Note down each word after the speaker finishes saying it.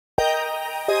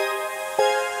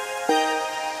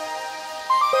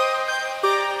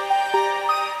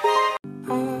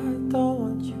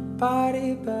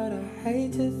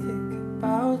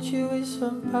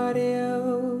somebody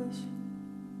else.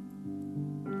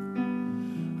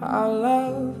 Our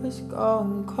love has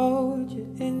gone cold. You're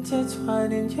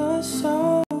intertwining your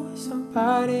soul with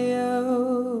somebody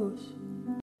else.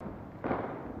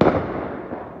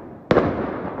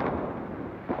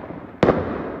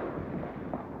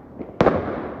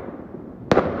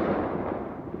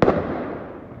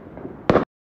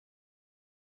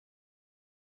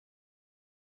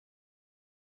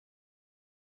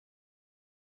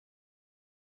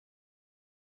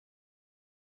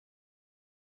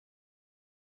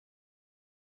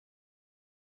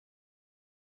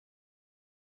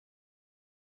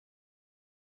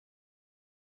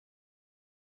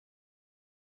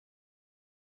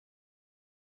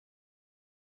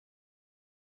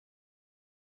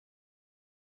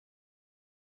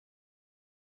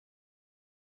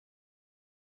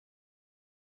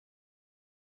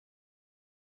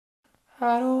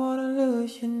 I don't wanna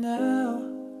lose you now.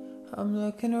 I'm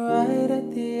looking right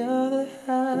at the other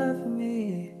half of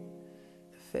me.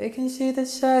 The vacancy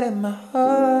that's sat in my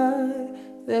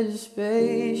heart. There's a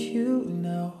space you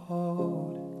now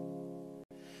hold.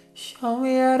 Show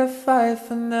me how to fight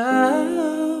for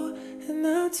now. And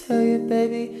I'll tell you,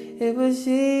 baby, it was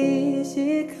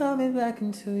easy coming back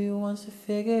into you once I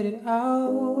figured it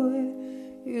out.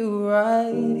 You were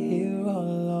right here all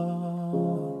along.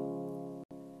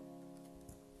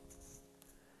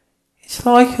 It's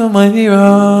like you're my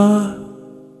mirror.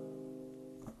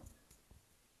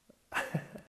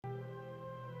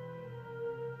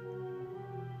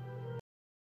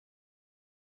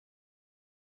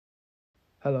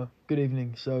 Hello, good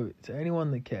evening. So, to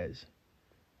anyone that cares,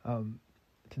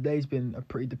 today's been a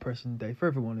pretty depressing day for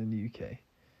everyone in the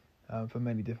UK, for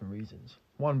many different reasons.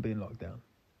 One being lockdown.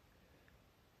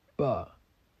 But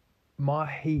my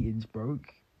heating's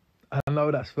broke. I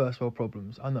know that's first world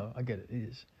problems. I know, I get it, it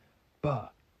is.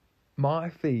 But my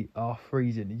feet are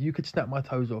freezing. You could snap my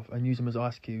toes off and use them as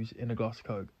ice cubes in a glass of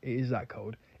Coke. It is that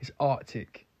cold. It's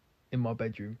Arctic in my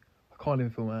bedroom. I can't even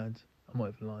feel my hands. I'm not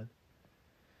even lying.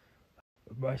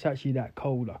 But it's actually that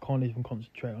cold, I can't even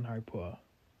concentrate on Harry Potter.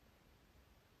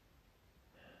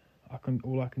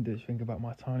 All I can do is think about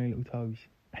my tiny little toes.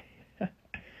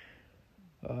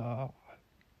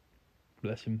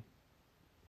 Bless him.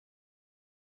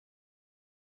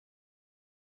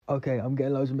 Okay, I'm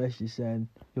getting loads of messages saying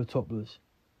you're topless.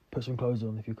 Put some clothes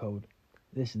on if you're cold.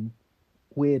 Listen,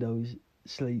 weirdos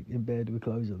sleep in bed with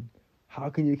clothes on. How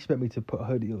can you expect me to put a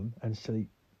hoodie on and sleep?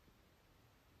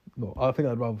 No, I think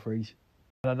I'd rather freeze.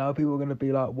 And I know people are going to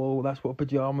be like, well, that's what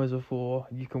pyjamas are for.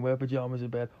 You can wear pyjamas in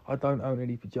bed. I don't own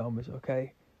any pyjamas,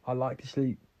 okay? I like to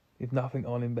sleep with nothing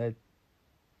on in bed.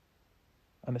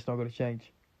 And it's not going to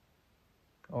change.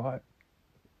 Alright?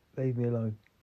 Leave me alone.